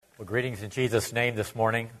Well, greetings in Jesus' name this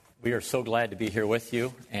morning. We are so glad to be here with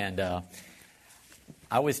you. And I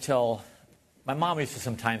always tell, my mom used to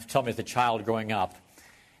sometimes tell me as a child growing up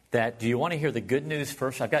that, do you want to hear the good news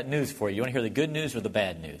first? I've got news for you. You want to hear the good news or the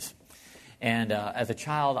bad news? And as a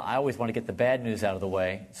child, I always want to get the bad news out of the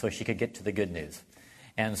way so she could get to the good news.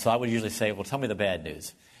 And so I would usually say, well, tell me the bad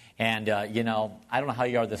news. And, I don't know how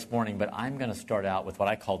you are this morning, but I'm going to start out with what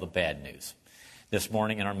I call the bad news this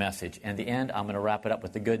morning in our message. And at the end, I'm going to wrap it up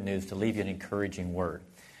with the good news to leave you an encouraging word.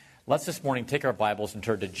 Let's this morning take our Bibles and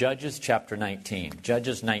turn to Judges chapter 19.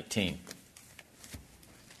 Judges 19.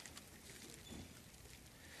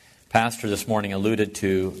 Pastor this morning alluded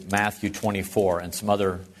to Matthew 24 and some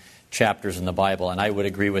other chapters in the Bible, and I would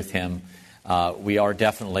agree with him. We are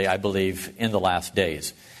definitely, I believe, in the last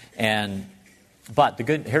days. But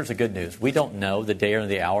here's the good news. We don't know the day or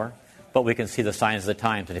the hour, but we can see the signs of the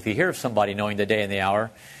times. And if you hear of somebody knowing the day and the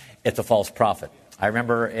hour, it's a false prophet. I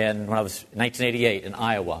remember when I was 1988 in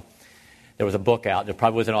Iowa, there was a book out. There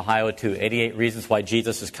probably was in Ohio too, 88 Reasons Why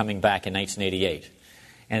Jesus is Coming Back in 1988.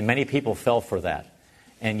 And many people fell for that.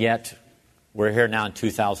 And yet, we're here now in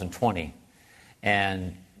 2020.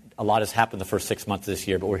 And a lot has happened the first 6 months of this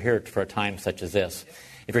year, but we're here for a time such as this.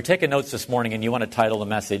 If you're taking notes this morning and you want to title the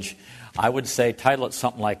message, I would say title it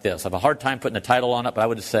something like this. I have a hard time putting a title on it, but I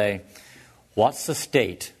would say, what's the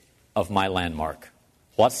state of my landmark?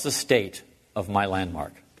 What's the state of my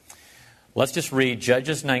landmark? Let's just read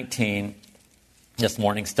Judges 19 this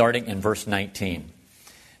morning, starting in verse 19.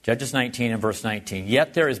 Judges 19 and verse 19.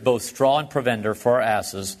 Yet there is both straw and provender for our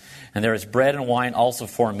asses, and there is bread and wine also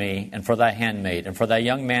for me, and for thy handmaid, and for thy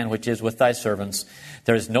young man which is with thy servants.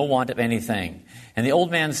 There is no want of anything. And the old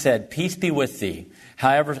man said, Peace be with thee.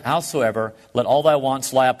 Howsoever, let all thy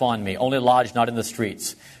wants lie upon me, only lodge not in the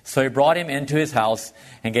streets. So he brought him into his house,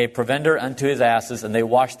 and gave provender unto his asses, and they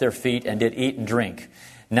washed their feet, and did eat and drink.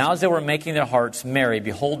 Now as they were making their hearts merry,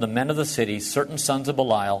 behold, the men of the city, certain sons of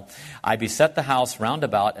Belial, I beset the house round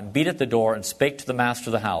about, and beat at the door, and spake to the master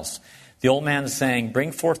of the house. The old man saying,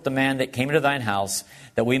 Bring forth the man that came into thine house,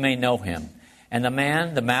 that we may know him. And the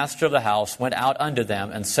man, the master of the house, went out unto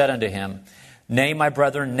them, and said unto him, Nay, my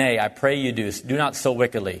brethren, nay, I pray you do not so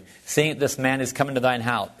wickedly. Seeing that this man is come into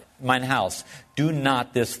mine house, do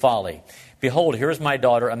not this folly. Behold, here is my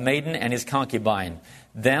daughter, a maiden and his concubine.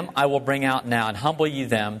 Them I will bring out now, and humble ye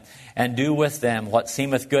them, and do with them what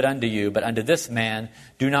seemeth good unto you. But unto this man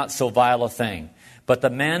do not so vile a thing. But the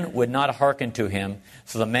men would not hearken to him.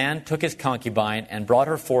 So the man took his concubine, and brought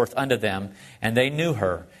her forth unto them, and they knew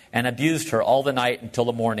her, and abused her all the night until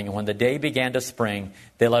the morning. And when the day began to spring,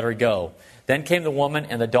 they let her go. Then came the woman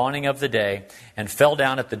in the dawning of the day, and fell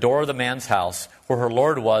down at the door of the man's house, where her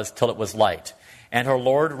lord was, till it was light. And her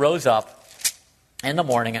lord rose up in the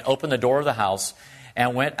morning, and opened the door of the house,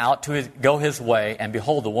 and went out to go his way. And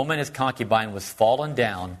behold, the woman his concubine was fallen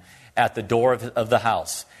down at the door of the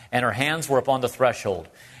house, and her hands were upon the threshold.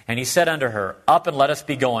 And he said unto her, Up, and let us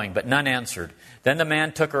be going. But none answered. Then the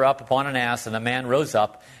man took her up upon an ass, and the man rose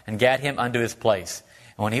up, and gat him unto his place.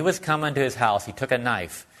 And when he was come unto his house, he took a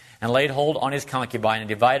knife, and laid hold on his concubine, and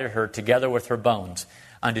divided her together with her bones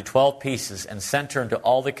unto 12 pieces, and sent her into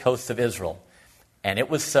all the coasts of Israel. And it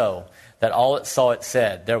was so, that all that saw it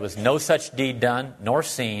said, There was no such deed done, nor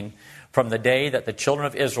seen, from the day that the children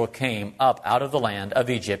of Israel came up out of the land of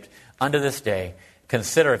Egypt unto this day.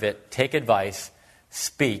 Consider of it, take advice,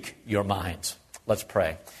 speak your minds. Let's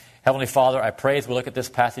pray. Heavenly Father, I pray as we look at this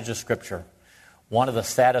passage of Scripture, one of the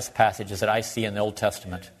saddest passages that I see in the Old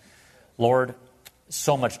Testament. Lord,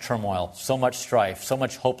 so much turmoil, so much strife, so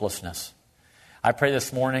much hopelessness. I pray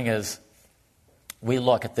this morning as we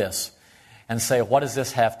look at this and say, what does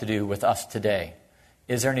this have to do with us today?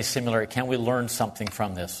 Is there any similarity? Can we learn something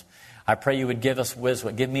from this? I pray you would give us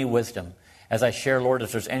wisdom, give me wisdom. As I share, Lord,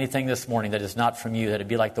 if there's anything this morning that is not from you, that it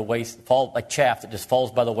be like like chaff that just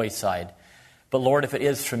falls by the wayside. But Lord, if it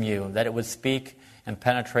is from you, that it would speak and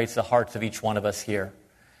penetrates the hearts of each one of us here.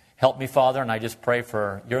 Help me, Father, and I just pray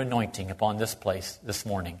for your anointing upon this place this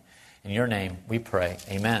morning. In your name we pray.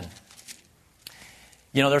 Amen.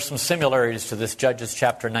 You know, there's some similarities to this Judges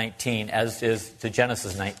chapter 19 as is to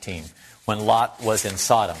Genesis 19 when Lot was in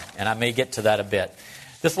Sodom. And I may get to that a bit.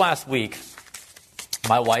 This last week,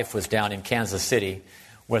 my wife was down in Kansas City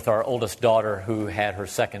with our oldest daughter who had her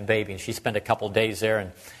second baby. And she spent a couple days there.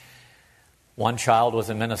 And one child was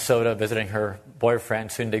in Minnesota visiting her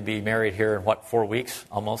boyfriend, soon to be married here in, 4 weeks?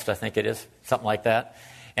 Almost, I think it is. Something like that.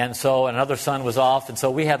 And so another son was off. And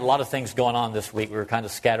so we had a lot of things going on this week. We were kind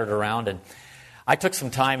of scattered around. And I took some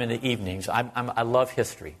time in the evenings. I love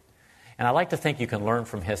history. And I like to think you can learn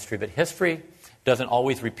from history. But history doesn't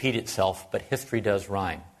always repeat itself, but history does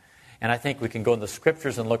rhyme. And I think we can go in the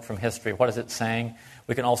scriptures and look from history. What is it saying?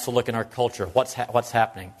 We can also look in our culture. What's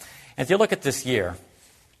happening? And if you look at this year,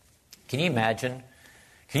 can you imagine?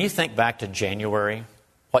 Can you think back to January?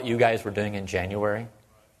 What you guys were doing in January?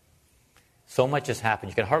 So much has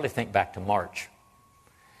happened. You can hardly think back to March.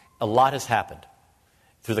 A lot has happened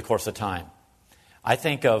through the course of time. I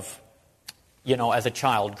think of, as a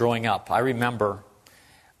child growing up, I remember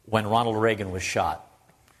when Ronald Reagan was shot.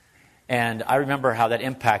 And I remember how that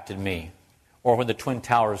impacted me, or when the Twin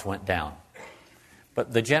Towers went down.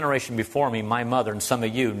 But the generation before me, my mother and some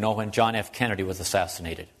of you know when John F. Kennedy was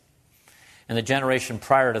assassinated. And the generation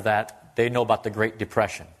prior to that, they know about the Great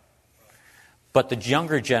Depression. But the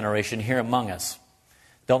younger generation here among us,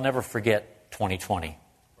 they'll never forget 2020.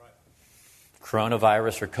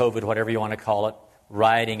 Coronavirus or COVID, whatever you want to call it,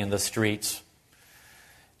 rioting in the streets,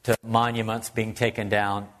 to monuments being taken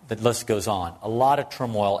down. The list goes on. A lot of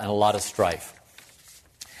turmoil and a lot of strife.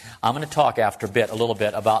 I'm going to talk after a little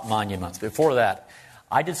bit about monuments. Before that,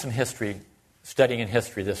 I did some studying in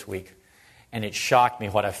history this week, and it shocked me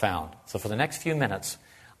what I found. So for the next few minutes,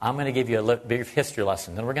 I'm going to give you a big history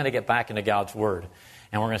lesson. Then we're going to get back into God's Word,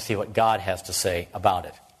 and we're going to see what God has to say about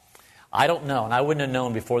it. I don't know, and I wouldn't have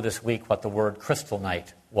known before this week what the word Crystal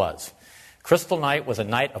Night was. Crystal Night was a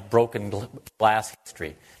night of broken glass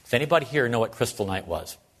history. Does anybody here know what Crystal Night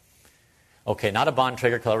was? Okay, not a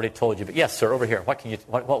Bontrager, because I already told you. But yes, sir, over here.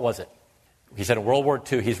 What was it? He said in World War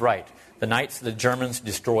II, he's right. The nights the Germans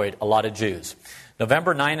destroyed a lot of Jews.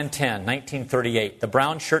 November 9 and 10, 1938, the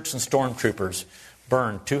brown shirts and stormtroopers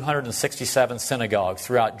burned 267 synagogues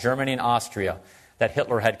throughout Germany and Austria that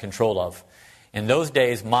Hitler had control of. In those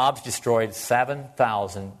days, mobs destroyed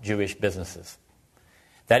 7,000 Jewish businesses.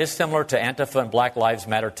 That is similar to Antifa and Black Lives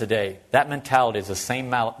Matter today. That mentality is the same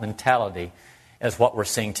mentality as what we're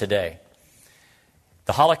seeing today.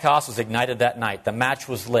 The Holocaust was ignited that night. The match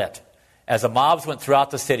was lit. As the mobs went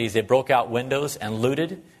throughout the cities, they broke out windows and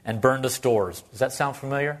looted and burned the stores. Does that sound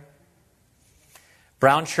familiar?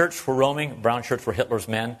 Brown shirts were Hitler's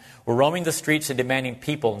men, were roaming the streets and demanding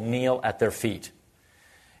people kneel at their feet.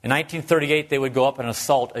 In 1938, they would go up and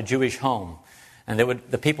assault a Jewish home. And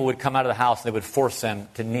the people would come out of the house and they would force them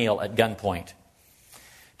to kneel at gunpoint.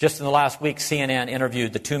 Just in the last week, CNN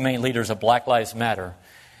interviewed the two main leaders of Black Lives Matter.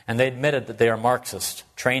 And they admitted that they are Marxists,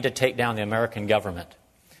 trained to take down the American government.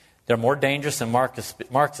 They're more dangerous than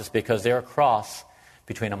Marxists because they're a cross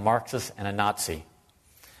between a Marxist and a Nazi.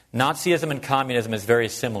 Nazism and communism is very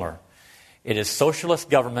similar. It is socialist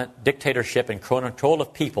government, dictatorship, and control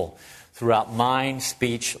of people throughout mind,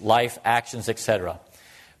 speech, life, actions, etc.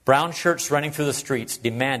 Brown shirts running through the streets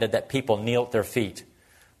demanded that people kneel at their feet.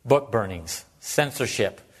 Book burnings,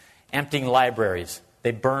 censorship, emptying libraries.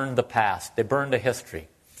 They burned the past. They burned the history.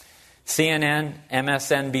 CNN,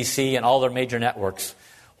 MSNBC, and all their major networks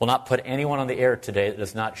will not put anyone on the air today that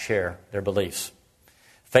does not share their beliefs.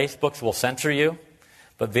 Facebooks will censor you,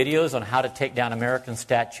 but videos on how to take down American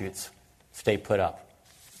statutes stay put up.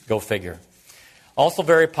 Go figure. Also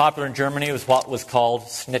very popular in Germany was what was called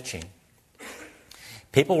snitching.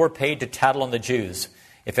 People were paid to tattle on the Jews.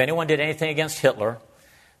 If anyone did anything against Hitler,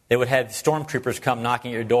 they would have stormtroopers come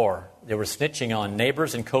knocking at your door. They were snitching on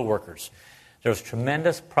neighbors and co-workers. There was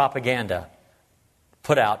tremendous propaganda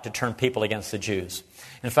put out to turn people against the Jews.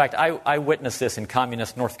 In fact, I witnessed this in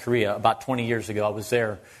communist North Korea about 20 years ago. I was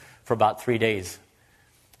there for about 3 days.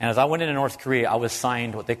 And as I went into North Korea, I was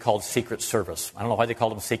signed what they called Secret Service. I don't know why they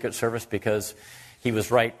called him Secret Service, because he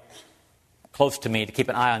was right close to me to keep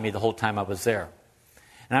an eye on me the whole time I was there.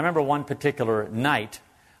 And I remember one particular night,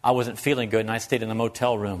 I wasn't feeling good, and I stayed in the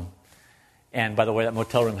motel room. And by the way, that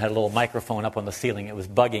motel room had a little microphone up on the ceiling. It was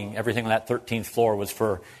bugging. Everything on that 13th floor was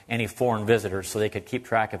for any foreign visitors, so they could keep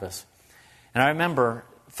track of us. And I remember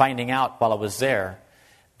finding out while I was there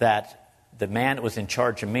that the man that was in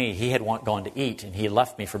charge of me, he had gone to eat, and he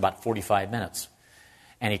left me for about 45 minutes.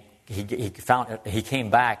 And he came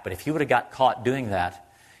back, but if he would have got caught doing that,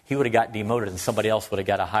 he would have got demoted, and somebody else would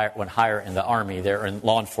have went higher in the army there, in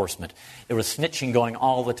law enforcement. There was snitching going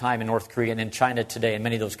all the time in North Korea and in China today, and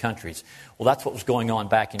many of those countries. Well, that's what was going on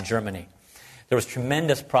back in Germany. There was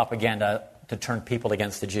tremendous propaganda to turn people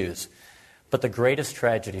against the Jews. But the greatest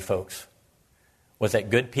tragedy, folks, was that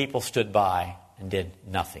good people stood by and did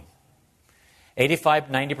nothing.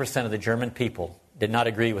 85-90% of the German people did not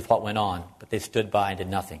agree with what went on, but they stood by and did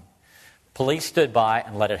nothing. Police stood by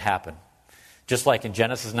and let it happen. Just like in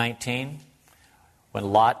Genesis 19, when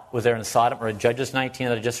Lot was there in Sodom, or in Judges 19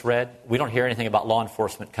 that I just read, we don't hear anything about law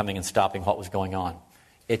enforcement coming and stopping what was going on.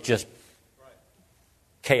 It just,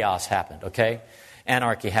 chaos happened, okay?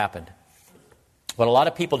 Anarchy happened. What a lot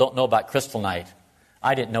of people don't know about Crystal Night,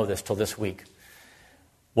 I didn't know this till this week.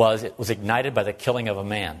 was ignited by the killing of a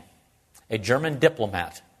man, a German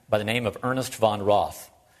diplomat by the name of Ernst von Roth.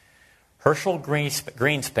 Herschel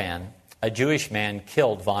Greenspan, a Jewish man,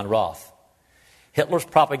 killed von Roth. Hitler's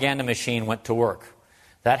propaganda machine went to work.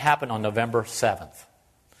 That happened on November 7th.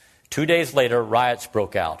 2 days later, riots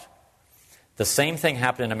broke out. The same thing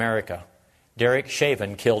happened in America. Derek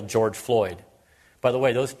Chauvin killed George Floyd. By the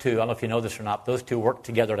way, those two, I don't know if you know this or not, those two worked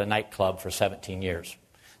together at a nightclub for 17 years.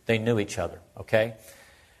 They knew each other, okay?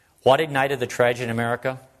 What ignited the tragedy in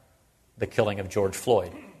America? The killing of George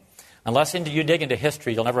Floyd. Unless you dig into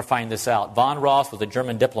history, you'll never find this out. Von Roth was a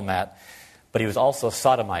German diplomat, but he was also a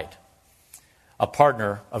sodomite, a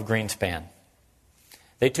partner of Greenspan.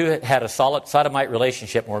 They two had a solid sodomite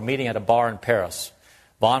relationship and were meeting at a bar in Paris.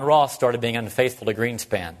 Von Roth started being unfaithful to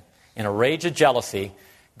Greenspan. In a rage of jealousy,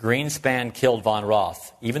 Greenspan killed von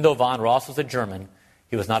Roth. Even though von Roth was a German,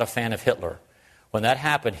 he was not a fan of Hitler. When that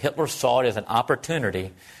happened, Hitler saw it as an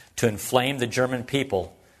opportunity to inflame the German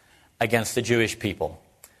people against the Jewish people.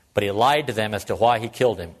 But he lied to them as to why he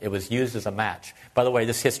killed him. It was used as a match. By the way,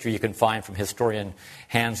 this history you can find from historian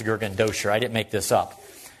Hans-Jürgen Doscher. I didn't make this up.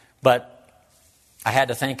 But I had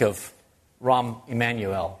to think of Rahm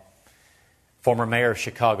Emanuel, former mayor of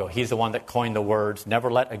Chicago. He's the one that coined the words,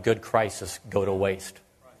 "Never let a good crisis go to waste."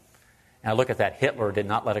 And I look at that. Hitler did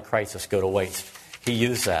not let a crisis go to waste. He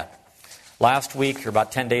used that. Last week, or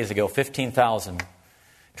about 10 days ago, 15,000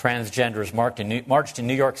 transgenders marched in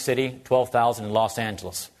New York City, 12,000 in Los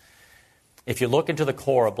Angeles. If you look into the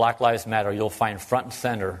core of Black Lives Matter, you'll find front and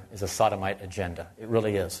center is a sodomite agenda. It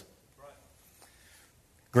really is.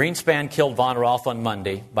 Greenspan killed von Roth on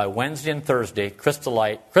Monday. By Wednesday and Thursday,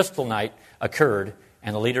 Crystal Night occurred,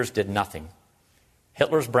 and the leaders did nothing.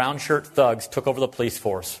 Hitler's brown shirt thugs took over the police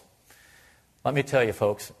force. Let me tell you,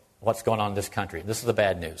 folks, what's going on in this country. This is the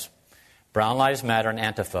bad news. Brown Lives Matter and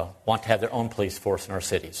Antifa want to have their own police force in our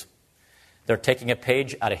cities. They're taking a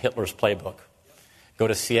page out of Hitler's playbook. Go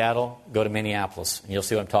to Seattle, go to Minneapolis, and you'll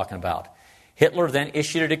see what I'm talking about. Hitler then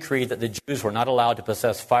issued a decree that the Jews were not allowed to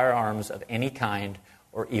possess firearms of any kind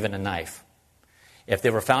or even a knife. If they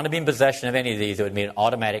were found to be in possession of any of these, it would mean an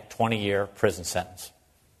automatic 20-year prison sentence.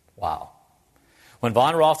 Wow. When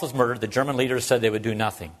von Roth was murdered, the German leaders said they would do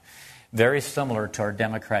nothing. Very similar to our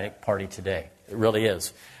Democratic Party today. It really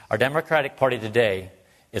is. Our Democratic Party today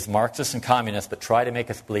is Marxist and communist, but try to make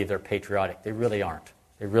us believe they're patriotic. They really aren't.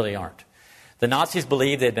 They really aren't. The Nazis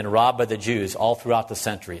believed they had been robbed by the Jews all throughout the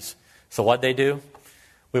centuries. So what'd they do?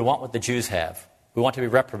 We want what the Jews have. We want to be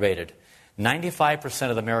reprobated. 95%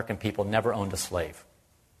 of the American people never owned a slave.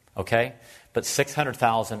 Okay? But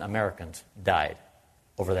 600,000 Americans died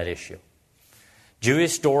over that issue.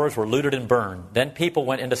 Jewish stores were looted and burned. Then people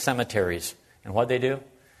went into cemeteries. And what'd they do?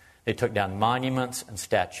 They took down monuments and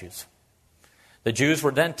statues. The Jews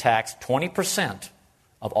were then taxed 20%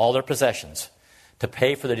 of all their possessions to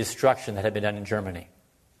pay for the destruction that had been done in Germany.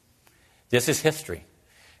 This is history.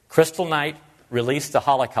 Crystal Night released the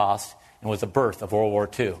Holocaust and was the birth of World War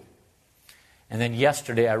II. And then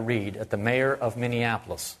yesterday I read that the mayor of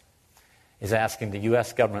Minneapolis is asking the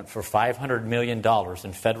U.S. government for $500 million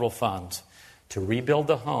in federal funds to rebuild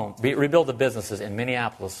the businesses in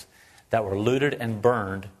Minneapolis that were looted and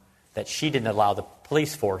burned that she didn't allow the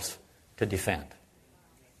police force to defend.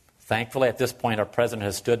 Thankfully, at this point, our president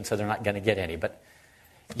has stood and said they're not going to get any. But,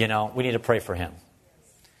 you know, we need to pray for him.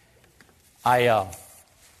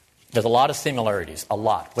 There's a lot of similarities, a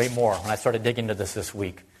lot, way more, when I started digging into this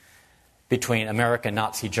week, between America and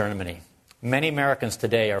Nazi Germany. Many Americans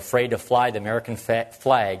today are afraid to fly the American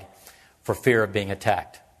flag for fear of being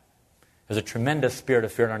attacked. There's a tremendous spirit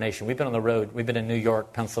of fear in our nation. We've been on the road. We've been in New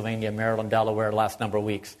York, Pennsylvania, Maryland, Delaware the last number of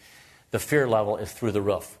weeks. The fear level is through the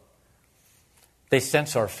roof. They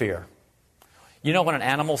sense our fear. You know when an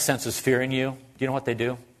animal senses fear in you, do you know what they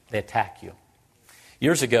do? They attack you.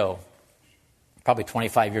 Years ago, probably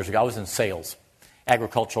 25 years ago, I was in sales,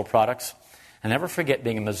 agricultural products. I never forget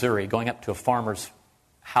being in Missouri, going up to a farmer's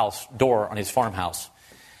house door on his farmhouse.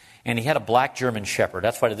 And he had a black German Shepherd.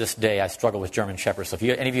 That's why to this day I struggle with German Shepherds. So if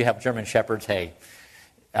any of you have German Shepherds, hey,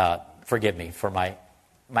 forgive me for my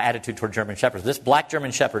attitude toward German Shepherds. This black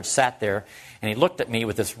German Shepherd sat there, and he looked at me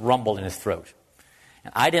with this rumble in his throat.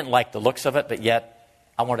 And I didn't like the looks of it, but yet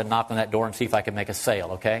I wanted to knock on that door and see if I could make a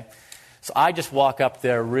sale, okay? So I just walk up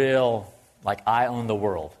there real, like I own the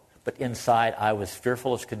world. But inside, I was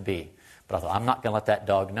fearful as could be. But I thought, I'm not going to let that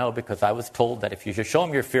dog know, because I was told that if you show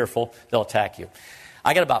them you're fearful, they'll attack you.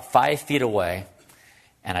 I got about 5 feet away,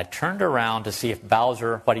 and I turned around to see if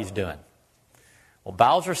Bowser, what he's doing. Well,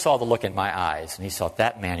 Bowser saw the look in my eyes, and he saw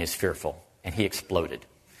that man is fearful, and he exploded.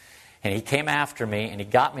 And he came after me, and he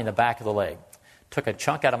got me in the back of the leg, took a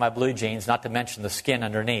chunk out of my blue jeans, not to mention the skin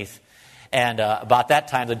underneath. And about that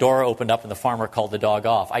time, the door opened up and the farmer called the dog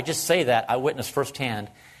off. I just say that. I witnessed firsthand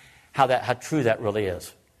how true that really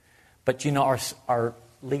is. But you know, our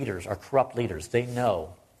leaders, our corrupt leaders, they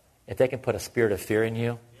know if they can put a spirit of fear in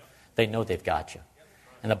you, they know they've got you.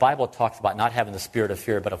 And the Bible talks about not having the spirit of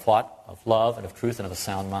fear, but of what? Of love and of truth and of a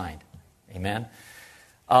sound mind. Amen?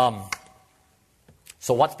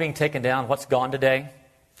 So what's being taken down? What's gone today?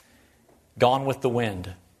 Gone with the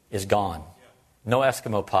Wind is gone. No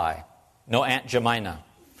Eskimo pie. No Aunt Jemina.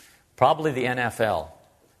 Probably the NFL.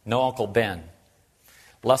 No Uncle Ben.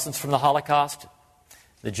 Lessons from the Holocaust?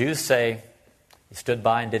 The Jews say he stood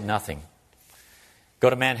by and did nothing. Go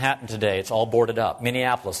to Manhattan today. It's all boarded up.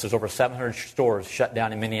 Minneapolis, there's over 700 stores shut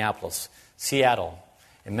down in Minneapolis. Seattle,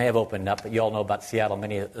 it may have opened up, but you all know about Seattle.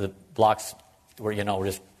 Many of the blocks were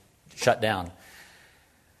just shut down.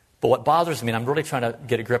 But what bothers me, and I'm really trying to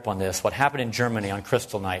get a grip on this, what happened in Germany on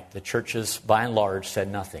Crystal Night, the churches, by and large,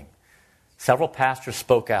 said nothing. Several pastors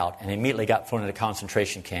spoke out and immediately got thrown into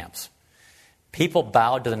concentration camps. People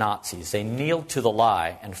bowed to the Nazis. They kneeled to the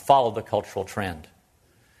lie and followed the cultural trend.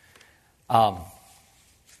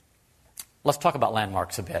 Let's talk about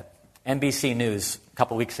landmarks a bit. NBC News a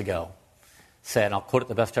couple weeks ago said, and I'll quote it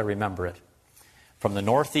the best I remember it, from the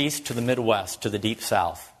Northeast to the Midwest to the Deep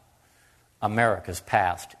South, America's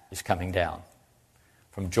past is coming down.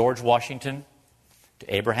 From George Washington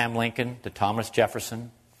to Abraham Lincoln to Thomas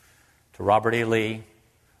Jefferson to Robert E. Lee,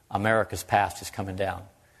 America's past is coming down.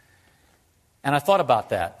 And I thought about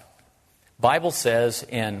that. Bible says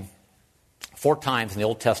in 4 times in the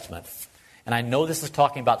Old Testament, and I know this is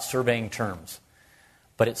talking about surveying terms,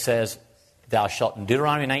 but it says, thou shalt, in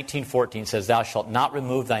Deuteronomy 19:14 says, thou shalt not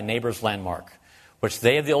remove thy neighbor's landmark, which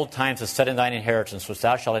they of the old times have set in thine inheritance, which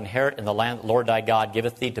thou shalt inherit in the land that the Lord thy God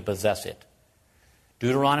giveth thee to possess it.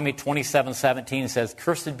 Deuteronomy 27:17 says,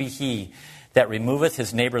 cursed be he that removeth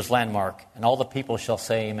his neighbor's landmark, and all the people shall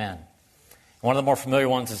say amen. One of the more familiar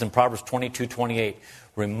ones is in Proverbs 22:28,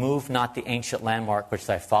 remove not the ancient landmark which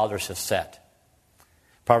thy fathers have set.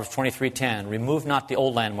 Proverbs 23:10, remove not the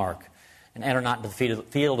old landmark, and enter not into the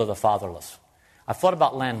field of the fatherless. I've thought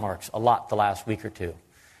about landmarks a lot the last week or two.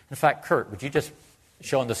 In fact, Kurt, would you just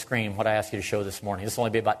show on the screen what I asked you to show this morning? This will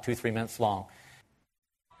only be about 2-3 minutes long.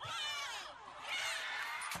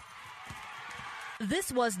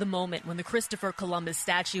 This was the moment when the Christopher Columbus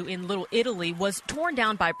statue in Little Italy was torn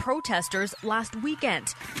down by protesters last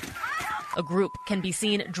weekend. A group can be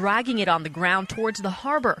seen dragging it on the ground towards the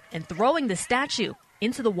harbor and throwing the statue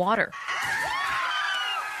into the water.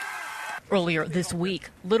 Earlier this week,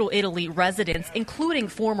 Little Italy residents, including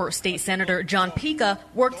former state senator John Pica,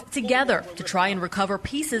 worked together to try and recover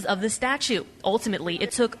pieces of the statue. Ultimately,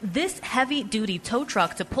 it took this heavy-duty tow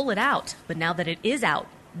truck to pull it out. But now that it is out,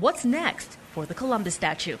 what's next for the Columbus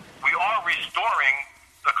statue? We are restoring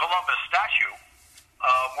the Columbus statue.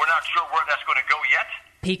 We're not sure where that's going to go yet.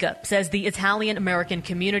 Pica says the Italian-American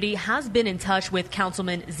community has been in touch with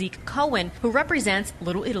Councilman Zeke Cohen, who represents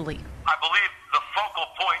Little Italy. I believe the focal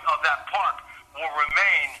point of that park will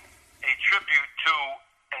remain a tribute to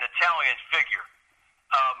an Italian figure.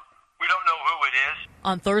 We don't know who it is.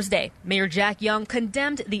 On Thursday, Mayor Jack Young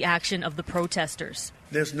condemned the action of the protesters.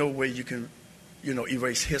 There's no way you can,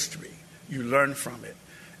 erase history. You learn from it.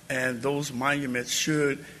 And those monuments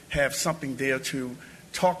should have something there to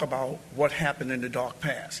talk about what happened in the dark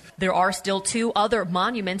past. There are still 2 other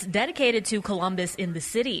monuments dedicated to Columbus in the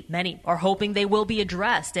city. Many are hoping they will be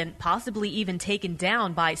addressed and possibly even taken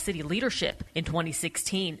down by city leadership. In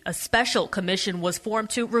 2016, a special commission was formed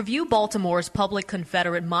to review Baltimore's public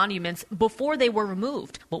Confederate monuments before they were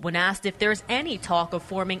removed. But when asked if there's any talk of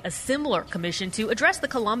forming a similar commission to address the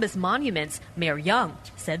Columbus monuments, Mayor Young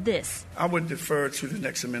said this. I would defer to the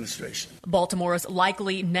next administration. Baltimore's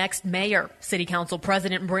likely next mayor, City Council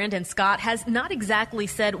President Brandon Scott, has not exactly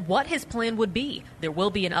said what his plan would be. There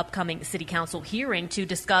will be an upcoming City Council hearing to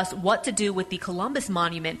discuss what to do with the Columbus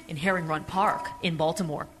Monument in Herring Run Park in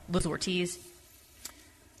Baltimore. Liz Ortiz.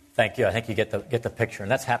 Thank you. I think you get the picture,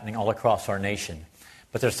 and that's happening all across our nation.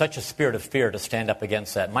 But there's such a spirit of fear to stand up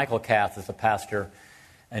against that. Michael Cath is the pastor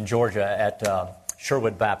in Georgia at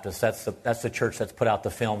Sherwood Baptist. That's the church that's put out the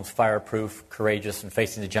films Fireproof, Courageous, and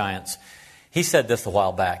Facing the Giants. He said this a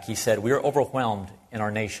while back. He said, we are overwhelmed in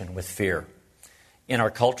our nation with fear. In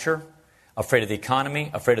our culture, afraid of the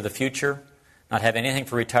economy, afraid of the future, not having anything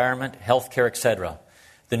for retirement, health care, etc.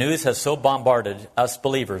 The news has so bombarded us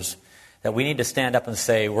believers that we need to stand up and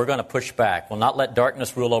say, we're going to push back. We'll not let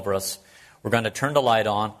darkness rule over us. We're going to turn the light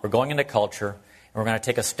on. We're going into culture. And we're going to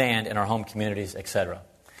take a stand in our home communities, etc.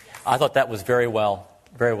 I thought that was very well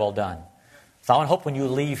done. So I hope when you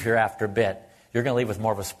leave here after a bit, you're going to leave with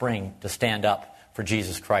more of a spring to stand up for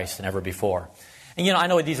Jesus Christ than ever before. And I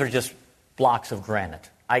know these are just blocks of granite.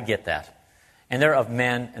 I get that. And they're of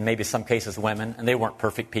men, and maybe some cases women, and they weren't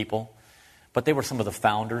perfect people. But they were some of the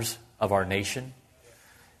founders of our nation.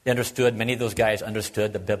 Many of those guys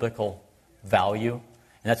understood the biblical value.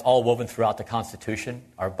 And that's all woven throughout the Constitution.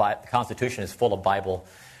 The Constitution is full of Bible.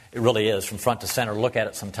 It really is, from front to center. Look at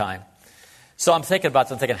it sometime. So I'm thinking about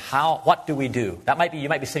this. I'm thinking, what do we do? You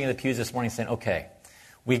might be sitting in the pews this morning saying, okay,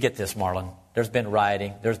 we get this, Marlon. There's been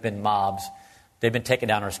rioting. There's been mobs. They've been taking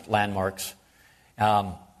down our landmarks.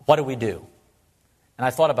 What do we do? And I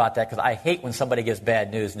thought about that because I hate when somebody gives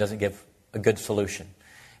bad news and doesn't give a good solution.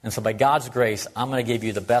 And so by God's grace, I'm going to give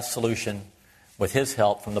you the best solution with His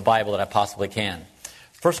help from the Bible that I possibly can.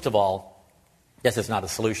 First of all, this is not a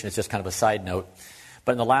solution. It's just kind of a side note.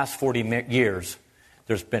 But in the last 40 years,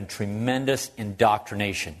 there's been tremendous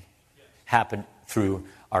indoctrination happen through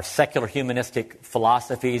our secular humanistic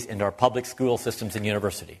philosophies into our public school systems and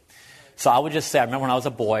university. So I would just say, I remember when I was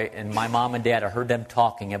a boy, and my mom and dad, I heard them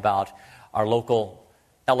talking about our local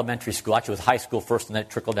elementary school. Actually, it was high school first, and then it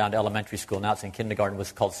trickled down to elementary school. Now it's in kindergarten. It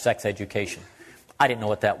was called sex education. I didn't know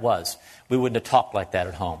what that was. We wouldn't have talked like that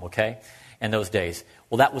at home, okay, in those days.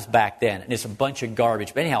 Well, that was back then, and it's a bunch of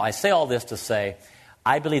garbage. But anyhow, I say all this to say,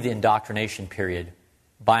 I believe the indoctrination period,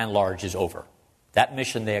 by and large, is over. That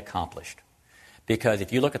mission they accomplished. Because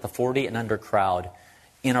if you look at the 40 and under crowd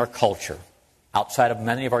in our culture, outside of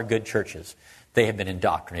many of our good churches, they have been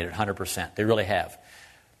indoctrinated 100%. They really have.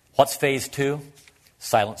 What's phase 2?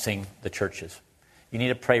 Silencing the churches. You need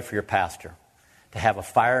to pray for your pastor to have a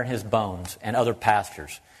fire in his bones, and other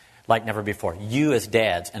pastors like never before. You as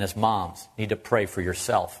dads and as moms need to pray for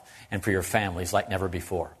yourself and for your families like never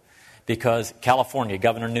before. Because California,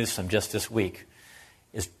 Governor Newsom just this week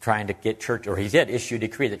is trying to get church, or he did issue a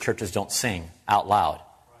decree that churches don't sing out loud.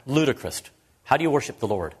 Right. Ludicrous. How do you worship the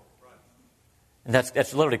Lord? Right. And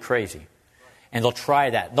that's literally crazy. And they'll try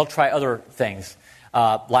that. They'll try other things.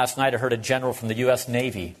 Last night I heard a general from the U.S.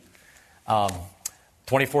 Navy.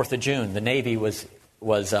 24th of June, the Navy was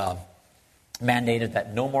mandated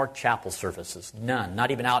that no more chapel services. None.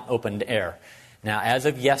 Not even out in open air. Now, as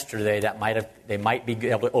of yesterday, they might be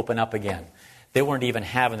able to open up again. They weren't even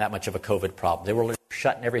having that much of a COVID problem. They were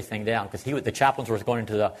shutting everything down because the chaplains were going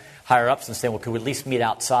into the higher-ups and saying, well, could we at least meet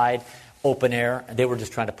outside, open air? And they were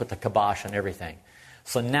just trying to put the kibosh on everything.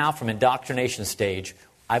 So now from indoctrination stage,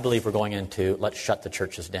 I believe we're going into let's shut the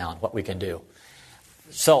churches down, what we can do.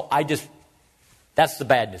 So that's the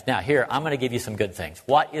bad news. Now here, I'm going to give you some good things.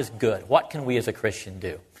 What is good? What can we as a Christian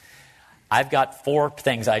do? I've got 4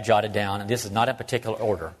 things I jotted down, and this is not in particular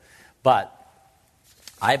order. But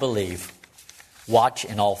I believe, watch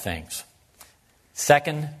in all things. 2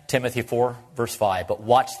 Timothy 4, verse 5, but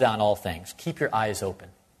watch thou in all things. Keep your eyes open.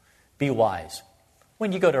 Be wise.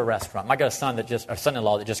 When you go to a restaurant, I got a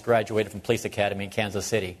son-in-law that just graduated from Police Academy in Kansas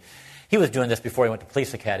City. He was doing this before he went to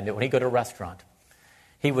Police Academy. But when he'd go to a restaurant,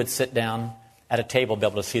 he would sit down at a table and be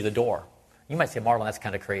able to see the door. You might say, Marlon, that's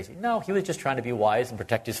kind of crazy. No, he was just trying to be wise and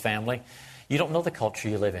protect his family. You don't know the culture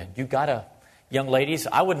you live in. Young ladies,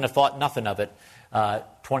 I wouldn't have thought nothing of it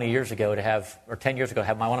 20 years ago to have, or 10 years ago, to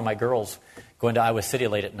have one of my girls go into Iowa City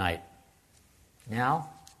late at night. Now,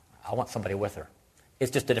 I want somebody with her.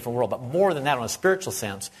 It's just a different world. But more than that, on a spiritual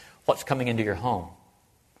sense, what's coming into your home?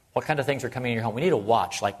 What kind of things are coming in your home? We need to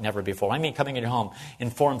watch like never before. I mean coming in your home in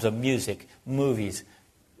forms of music, movies,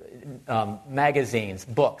 magazines,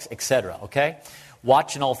 books, etc. Okay?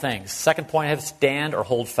 Watch in all things. Second point, I have stand or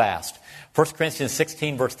hold fast. 1 Corinthians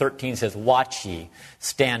 16, verse 13 says, watch ye,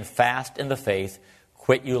 stand fast in the faith,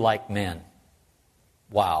 quit you like men.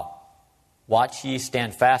 Wow. Watch ye,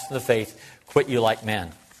 stand fast in the faith, quit you like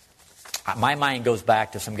men. My mind goes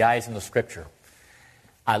back to some guys in the Scripture.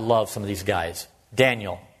 I love some of these guys.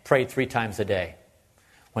 Daniel prayed 3 times a day.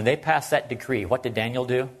 When they passed that decree, what did Daniel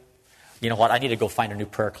do? You know what? I need to go find a new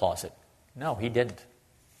prayer closet. No, he didn't.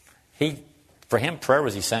 For him, prayer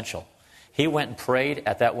was essential. He went and prayed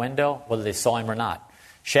at that window, whether they saw him or not.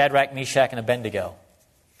 Shadrach, Meshach, and Abednego.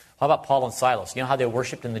 How about Paul and Silas? You know how they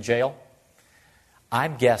worshipped in the jail?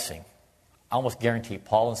 I'm guessing, I almost guarantee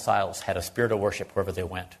Paul and Silas had a spirit of worship wherever they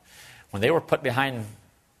went. When they were put in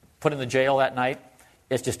the jail that night,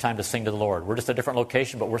 it's just time to sing to the Lord. We're just a different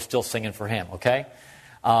location, but we're still singing for Him, okay?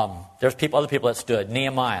 There's other people that stood.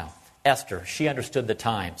 Nehemiah, Esther, she understood the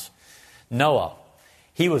times. Noah,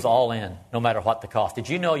 he was all in, no matter what the cost. Did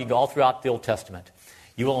you know you go all throughout the Old Testament,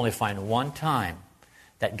 you will only find one time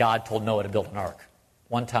that God told Noah to build an ark.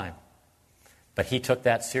 One time. But he took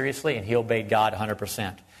that seriously, and he obeyed God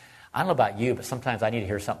 100%. I don't know about you, but sometimes I need to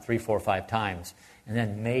hear something 3, 4, 5 times, and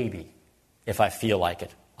then maybe, if I feel like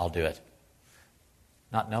it, I'll do it.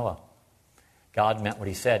 not Noah. God meant what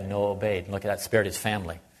he said. Noah obeyed. And look at that, spared his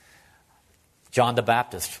family. John the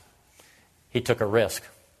Baptist, he took a risk.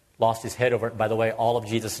 Lost his head over it. By the way, all of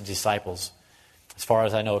Jesus' disciples, as far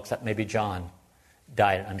as I know, except maybe John,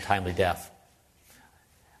 died an untimely death.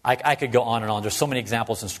 I could go on and on. There's so many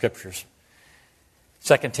examples in Scriptures.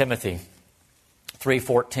 2 Timothy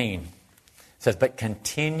 3:14 says, "But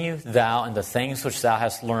continue thou in the things which thou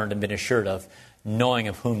hast learned and been assured of, knowing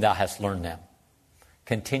of whom thou hast learned them."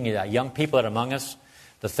 Continue that. Young people that are among us,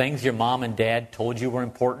 the things your mom and dad told you were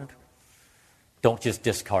important, don't just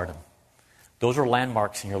discard them. Those are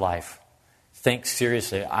landmarks in your life. Think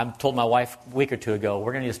seriously. I told my wife a week or two ago,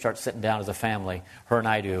 we're going to need to start sitting down as a family, her and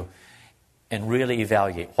I do, and really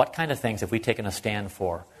evaluate what kind of things have we taken a stand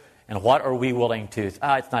for, and what are we willing to,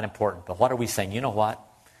 it's not important, but what are we saying, you know what,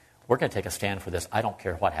 we're going to take a stand for this. I don't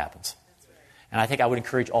care what happens. And I think I would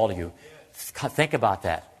encourage all of you, think about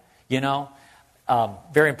that. You know,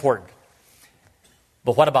 very important.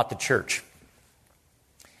 But what about the church?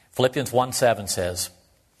 Philippians 1:7 says,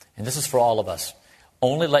 and this is for all of us,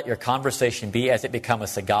 "Only let your conversation be as it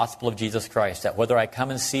becometh the gospel of Jesus Christ, that whether I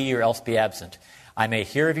come and see you or else be absent, I may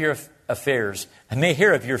hear of your affairs,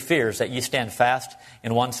 that ye stand fast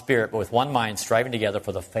in one spirit, but with one mind, striving together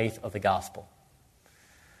for the faith of the gospel."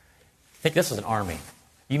 Think this is an army.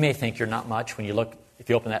 You may think you're not much when you look, if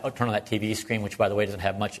you turn on that TV screen, which by the way doesn't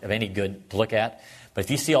have much of any good to look at. But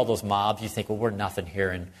if you see all those mobs, you think, well, we're nothing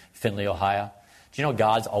here in Findlay, Ohio. Do you know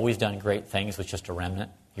God's always done great things with just a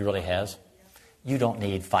remnant? He really has. You don't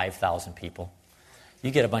need 5,000 people.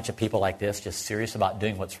 You get a bunch of people like this just serious about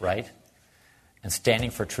doing what's right and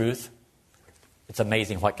standing for truth. It's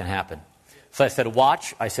amazing what can happen. So I said,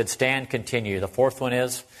 watch. I said, stand, continue. The fourth one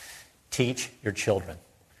is teach your children.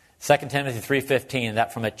 2 Timothy 3:15,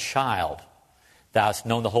 that from a child thou hast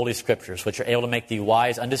known the Holy Scriptures, which are able to make thee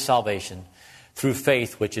wise unto salvation through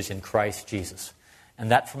faith which is in Christ Jesus.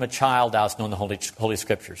 And that from a child thou hast known the Holy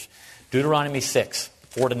Scriptures. Deuteronomy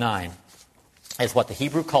 6:4-9 is what the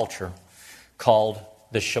Hebrew culture called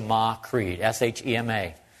the Shema Creed,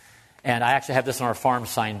 S-H-E-M-A. And I actually have this on our farm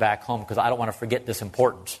sign back home because I don't want to forget this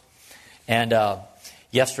importance. And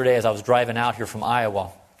yesterday as I was driving out here from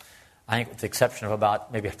Iowa, I think with the exception of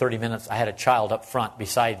about maybe 30 minutes, I had a child up front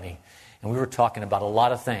beside me. And we were talking about a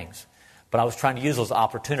lot of things. But I was trying to use those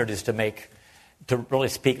opportunities to really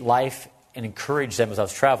speak life and encourage them as I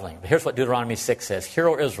was traveling. But here's what Deuteronomy 6 says. "Hear,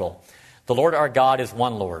 O Israel, the Lord our God is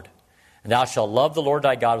one Lord. And thou shalt love the Lord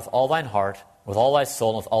thy God with all thine heart, with all thy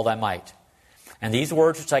soul, and with all thy might. And these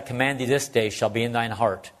words which I command thee this day shall be in thine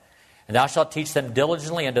heart. And thou shalt teach them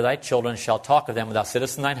diligently unto thy children, shalt talk of them when thou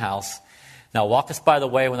sittest in thine house. And thou walkest by the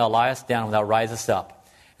way when thou liest down, when thou risest up.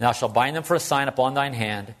 And thou shalt bind them for a sign upon thine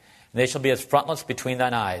hand, and they shall be as frontlets between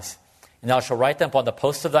thine eyes. And thou shalt write them upon the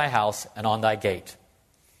posts of thy house and on thy gate."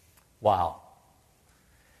 Wow.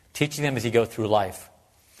 Teaching them as you go through life.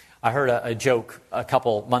 I heard a joke a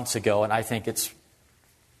couple months ago, and I think it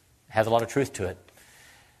has a lot of truth to it.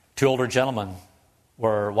 Two older gentlemen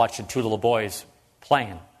were watching two little boys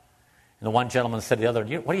playing. And the one gentleman said to the other,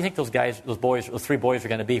 "What do you think those three boys are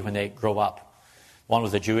going to be when they grow up?" One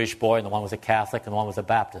was a Jewish boy, and the one was a Catholic, and the one was a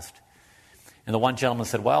Baptist. And the one gentleman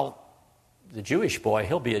said, "Well, the Jewish boy,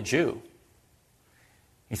 he'll be a Jew."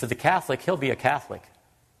 He said, "The Catholic, he'll be a Catholic."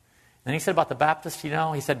 And he said about the Baptist, he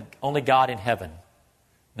said, "Only God in heaven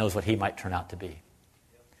knows what he might turn out to be."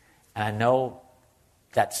 And I know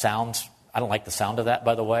that I don't like the sound of that,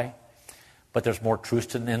 by the way, but there's more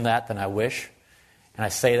truth in that than I wish. And I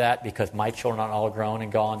say that because my children aren't all grown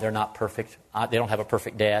and gone. They're not perfect. They don't have a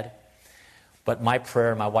perfect dad. But my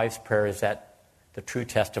prayer, my wife's prayer, is that the true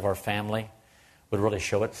test of our family would really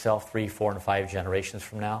show itself 3, 4, and 5 generations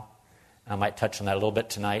from now. And I might touch on that a little bit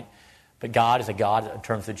tonight. But God is a God in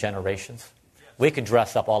terms of generations. We can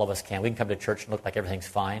dress up, all of us can. We can come to church and look like everything's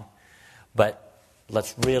fine. But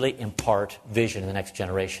let's really impart vision in the next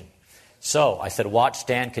generation. So I said, watch,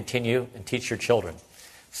 stand, continue, and teach your children.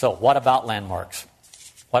 So what about landmarks?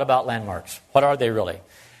 What about landmarks? What are they really?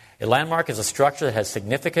 A landmark is a structure that has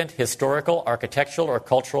significant historical, architectural, or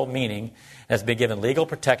cultural meaning and has been given legal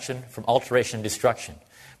protection from alteration and destruction.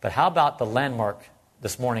 But how about the landmark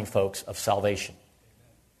this morning, folks, of salvation?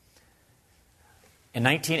 In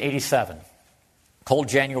 1987, cold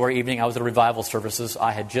January evening, I was at a revival services.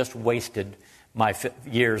 I had just wasted my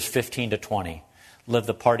years 15 to 20, lived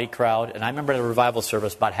the party crowd. And I remember the revival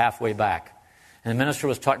service about halfway back. And the minister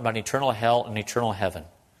was talking about an eternal hell and an eternal heaven.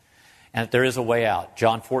 And that there is a way out.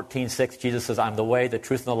 John 14:6, Jesus says, "I'm the way, the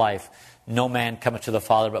truth, and the life. No man cometh to the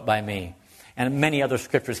Father but by me." And many other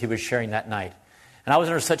scriptures he was sharing that night. And I was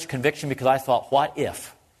under such conviction because I thought, what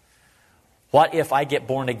if? What if I get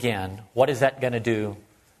born again? What is that going to do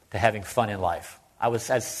to having fun in life? I was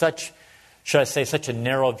at such a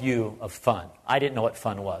narrow view of fun. I didn't know what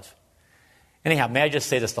fun was. Anyhow, may I just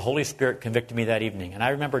say this? The Holy Spirit convicted me that evening. And I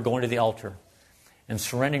remember going to the altar and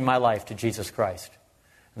surrendering my life to Jesus Christ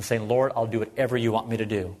and saying, Lord, I'll do whatever you want me to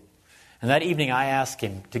do. And that evening I asked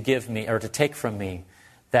him to give me, or to take from me,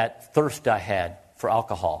 that thirst I had for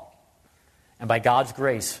alcohol. And by God's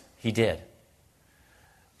grace, he did.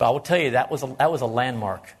 But I will tell you, that was a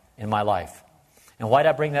landmark in my life. And why did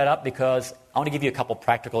I bring that up? Because I want to give you a couple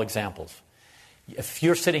practical examples. If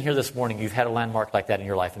you're sitting here this morning, you've had a landmark like that in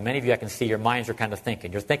your life. And many of you, I can see your minds are kind of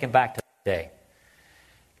thinking. You're thinking back to that day.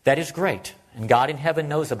 That is great. And God in heaven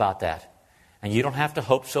knows about that. And you don't have to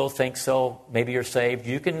hope so, think so. Maybe you're saved.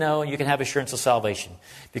 You can know, and you can have assurance of salvation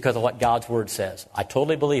because of what God's Word says. I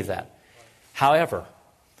totally believe that. However,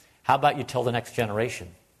 how about you tell the next generation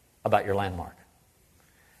about your landmark?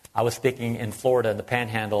 I was speaking in Florida in the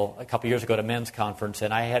Panhandle a couple years ago at a men's conference,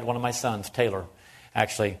 and I had one of my sons, Taylor,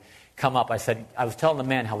 actually come up. I was telling the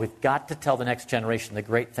men how we've got to tell the next generation the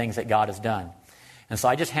great things that God has done. And so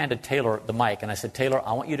I just handed Taylor the mic, and I said, Taylor,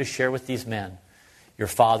 I want you to share with these men your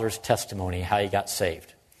father's testimony, how he got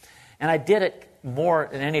saved. And I did it more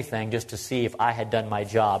than anything just to see if I had done my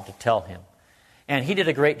job to tell him. And he did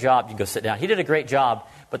a great job. You can go sit down. He did a great job,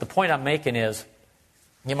 but the point I'm making is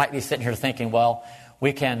you might be sitting here thinking, well,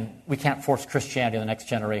 we can't force Christianity on the next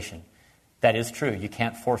generation. That is true. You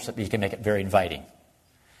can't force it, but you can make it very inviting.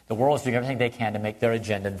 The world is doing everything they can to make their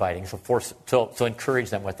agenda inviting, so encourage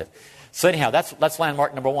them with it. So anyhow, that's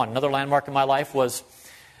landmark number one. Another landmark in my life was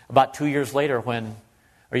about 2 years later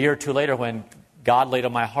a year or two later when God laid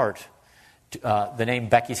on my heart the name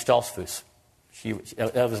Becky Stolzfus.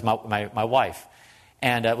 That was my wife.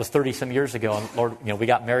 And it was 30-some years ago, and Lord, we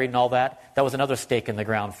got married and all that. That was another stake in the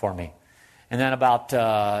ground for me. And then about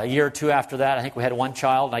a year or two after that, I think we had one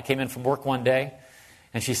child, and I came in from work one day,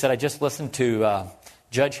 and she said, I just listened to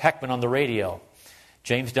Judge Heckman on the radio.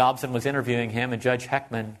 James Dobson was interviewing him, and Judge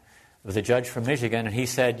Heckman was a judge from Michigan, and he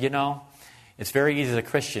said, it's very easy as a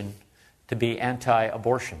Christian to be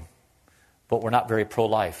anti-abortion, but we're not very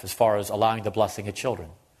pro-life as far as allowing the blessing of children.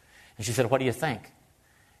 And she said, what do you think?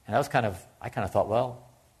 And I kind of thought, well,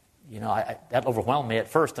 that overwhelmed me at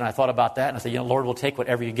first, and I thought about that, and I said, Lord, we'll take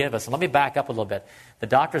whatever you give us. And let me back up a little bit. The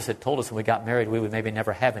doctors had told us when we got married we would maybe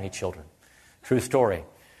never have any children. True story.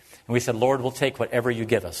 And we said, Lord, we'll take whatever you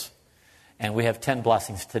give us. And we have 10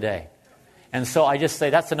 blessings today. And so I just say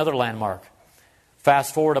that's another landmark.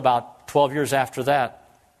 Fast forward about 12 years after that,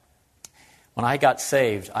 when I got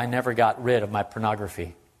saved, I never got rid of my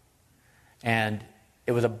pornography. And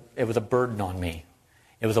it was a burden on me.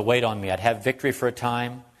 It was a weight on me. I'd have victory for a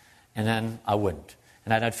time, and then I wouldn't.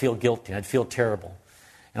 And I'd feel guilty, and I'd feel terrible.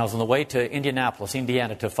 And I was on the way to Indianapolis,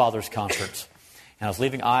 Indiana, to a Father's Conference. And I was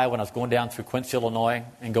leaving Iowa, and I was going down through Quincy, Illinois,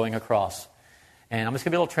 and going across. And I'm just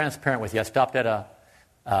going to be a little transparent with you. I stopped at a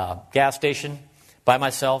gas station by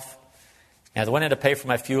myself. And as I went in to pay for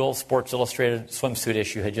my fuel, Sports Illustrated swimsuit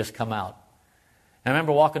issue had just come out. And I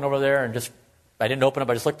remember walking over there, and I didn't open it,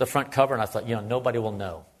 but I just looked at the front cover, and I thought, nobody will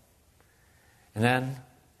know. And then,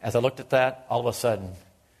 as I looked at that, all of a sudden,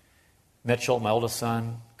 Mitchell, my oldest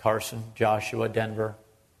son, Carson, Joshua, Denver,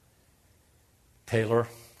 Taylor,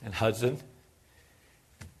 and Hudson,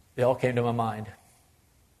 they all came to my mind.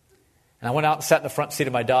 And I went out and sat in the front seat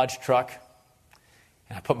of my Dodge truck,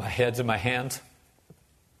 and I put my heads in my hands.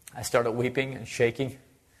 I started weeping and shaking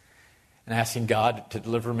and asking God to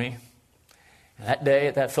deliver me. And that day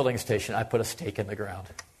at that filling station, I put a stake in the ground.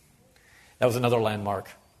 That was another landmark.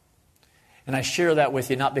 And I share that with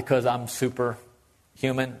you not because I'm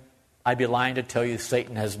superhuman. I'd be lying to tell you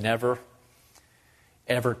Satan has never,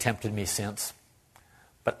 ever tempted me since.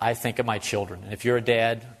 But I think of my children. And if you're a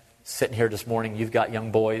dad sitting here this morning, you've got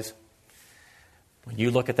young boys. When you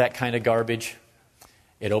look at that kind of garbage,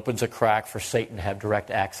 it opens a crack for Satan to have direct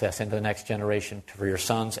access into the next generation for your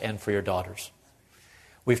sons and for your daughters.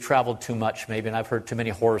 We've traveled too much maybe, and I've heard too many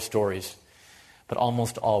horror stories. But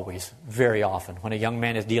almost always, very often, when a young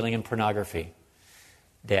man is dealing in pornography,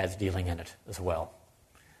 dad's dealing in it as well.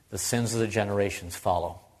 The sins of the generations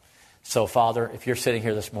follow. So, Father, if you're sitting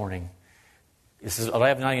here this morning, I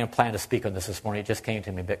have not even planned to speak on this morning. It just came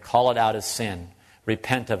to me. But call it out as sin.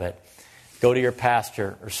 Repent of it. Go to your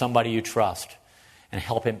pastor or somebody you trust and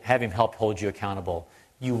have him help hold you accountable.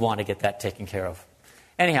 You want to get that taken care of.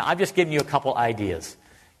 Anyhow, I've just given you a couple ideas.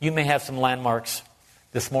 You may have some landmarks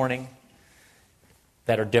this morning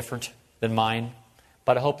that are different than mine,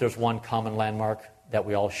 but I hope there's one common landmark that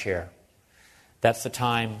we all share. That's the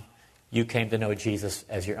time you came to know Jesus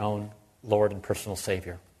as your own Lord and personal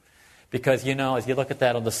Savior. Because, as you look at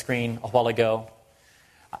that on the screen a while ago,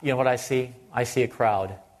 you know what I see? I see a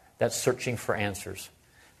crowd that's searching for answers.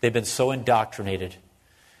 They've been so indoctrinated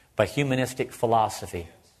by humanistic philosophy,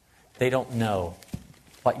 they don't know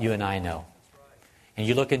what you and I know. And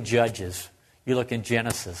you look in Judges, you look in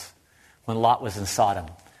Genesis, when Lot was in Sodom,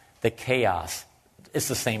 the chaos, it's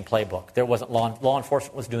the same playbook. There wasn't law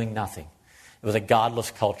enforcement was doing nothing. It was a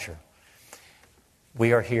godless culture.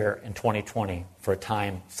 We are here in 2020 for a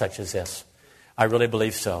time such as this. I really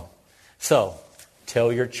believe so. So,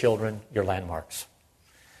 tell your children your landmarks,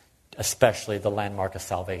 especially the landmark of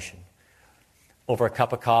salvation. Over a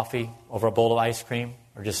cup of coffee, over a bowl of ice cream,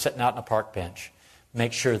 or just sitting out on a park bench,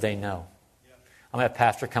 make sure they know. I'm going to have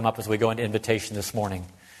Pastor come up as we go into invitation this morning.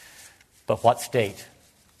 But what state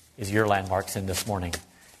is your landmarks in this morning?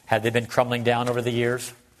 Have they been crumbling down over the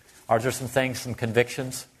years? Are there some things, some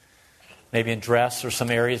convictions, maybe in dress or some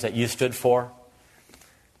areas that you stood for,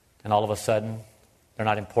 and all of a sudden they're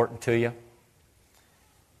not important to you?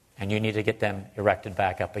 And you need to get them erected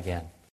back up again.